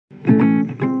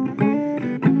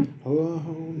Oh,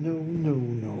 no, no,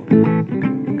 no.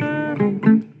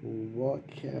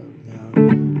 Watch out now.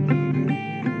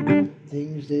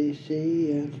 Things they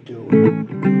say and do.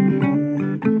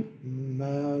 I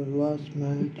lost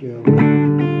my job.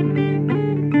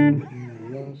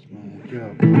 Lost my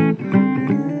job.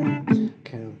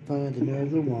 Can't find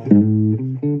another one.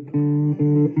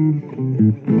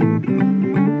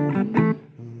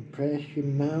 Pressure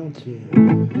mountain.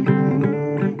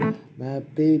 My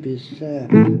baby's sad.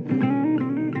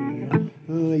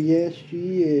 Oh, yes,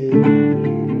 she is.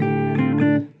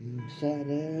 Sad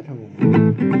at home.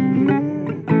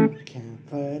 Can't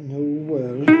find no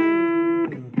world.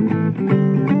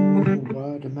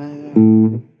 What am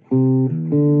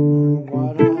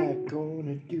I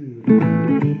gonna do?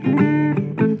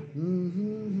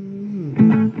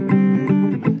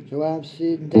 So I'm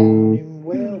sitting down in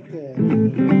welfare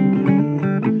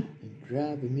and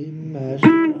driving me mad.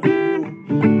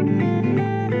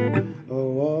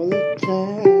 Oh, all the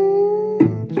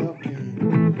time talking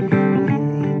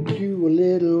to a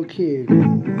little kid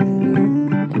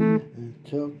and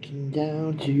talking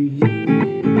down to you.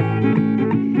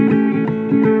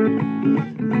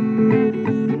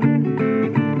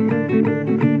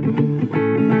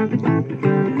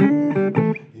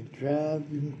 You're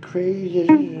driving crazy,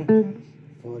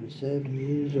 47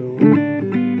 years old.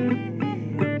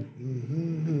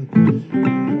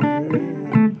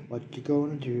 What you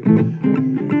gonna do?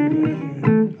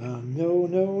 No,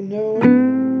 no, no.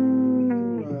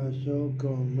 It's all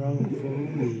gone wrong for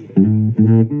me.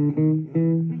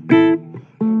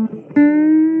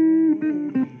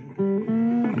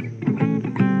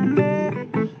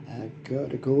 I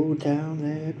gotta go down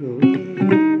that road.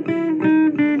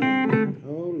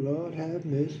 Oh, Lord, have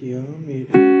mercy on me.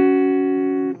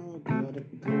 Oh, gotta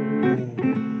go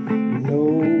home.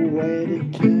 Nowhere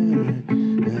to turn.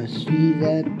 I see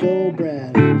that door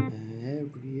bright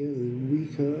every other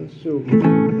week or so.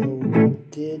 Know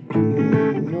what they're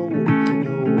doing. No, no,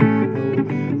 no,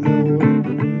 no,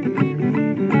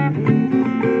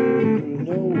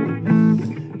 no.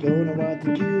 Don't know what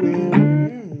they're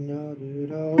doing. Not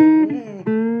at all.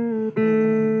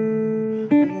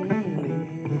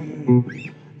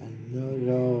 Not at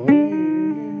all.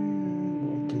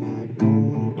 What am I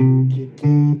gonna do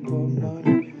today for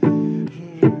money?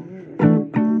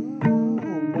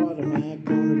 What am I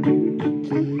gonna do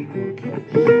today for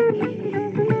cash?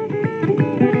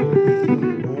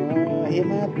 Oh, hear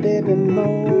my baby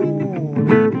moan.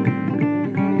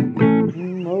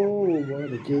 Oh,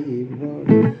 what a day, what a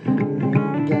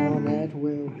down that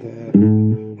welfare.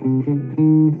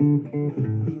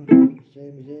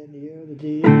 Same as any other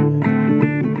day.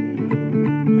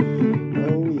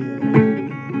 Oh yeah.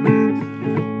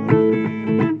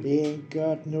 They ain't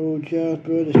got no jobs,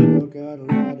 but they still got a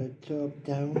lot of top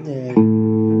down there.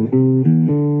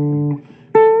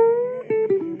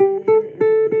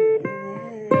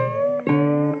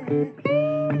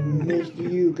 Mister,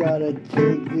 you gotta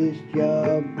take this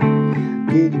job,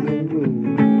 digging the road.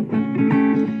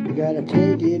 You gotta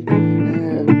take it,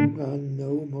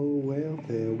 no more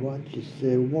welfare. What you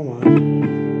say,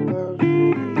 woman? Well,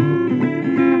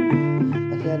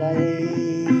 I said I ain't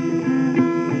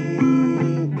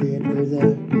fit for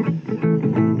that.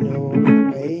 No,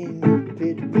 I ain't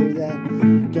fit for that.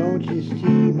 Don't you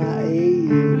see my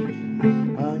age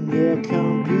on your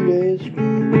computer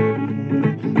screen?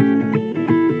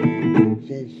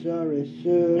 Said sorry,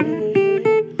 sir.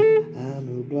 I'm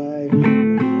obliged.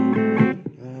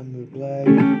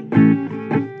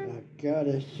 I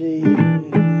gotta say,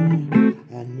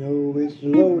 I know it's a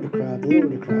load of crap.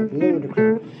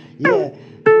 Yeah.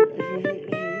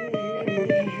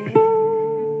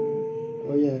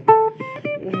 Oh yeah.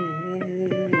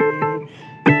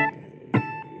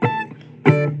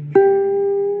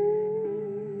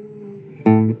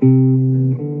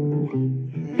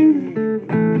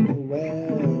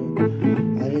 Well,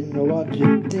 I didn't know what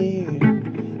to think. I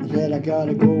said I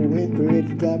gotta go in for it.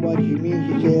 Is that what you mean?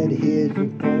 She said, here's the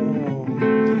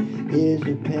form, here's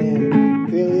the pen,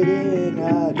 fill it in,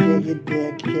 I'll check it,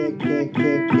 check it.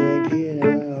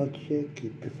 I'll check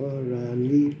it before I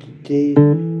leave today.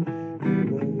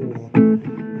 Whoa.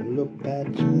 Look back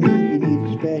to me, you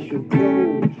need special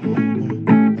clothes.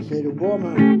 I said, a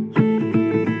woman,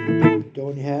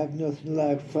 don't you have nothing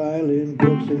like filing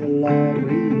books in the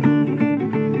library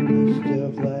and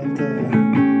stuff like that?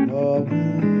 Oh,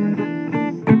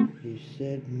 he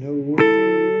said no.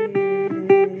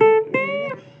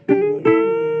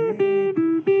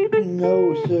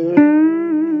 No, sir.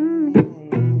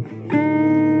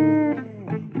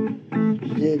 She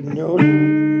said no.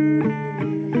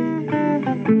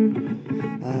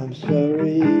 I'm I'm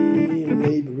sorry,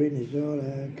 laboring is all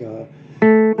I got.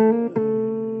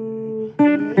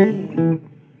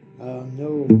 I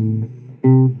know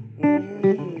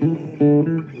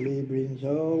laboring's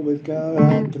all we've got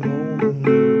at the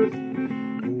moment.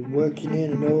 Working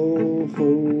in an old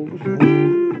folks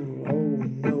home. Oh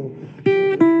no.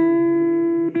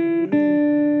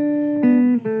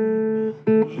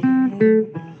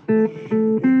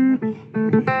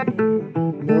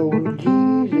 No,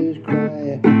 Jesus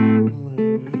Christ.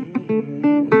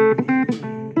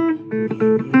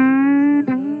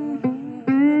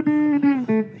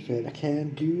 I said I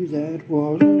can't do that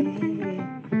one.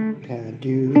 Can't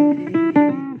do.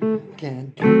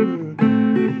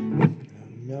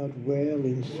 I'm not well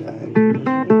inside.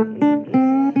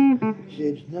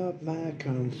 It's not my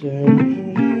concern.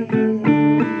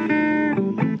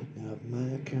 Not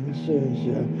my concern,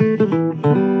 sir.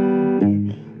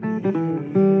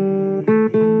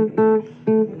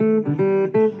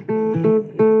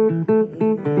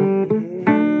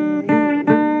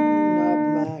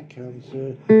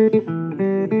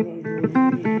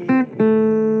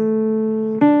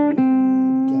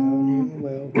 Down in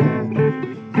welfare,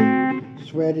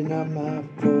 sweating on my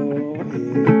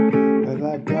forehead. Have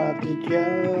I got the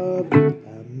job?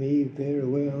 I may very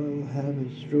well have a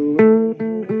stroke.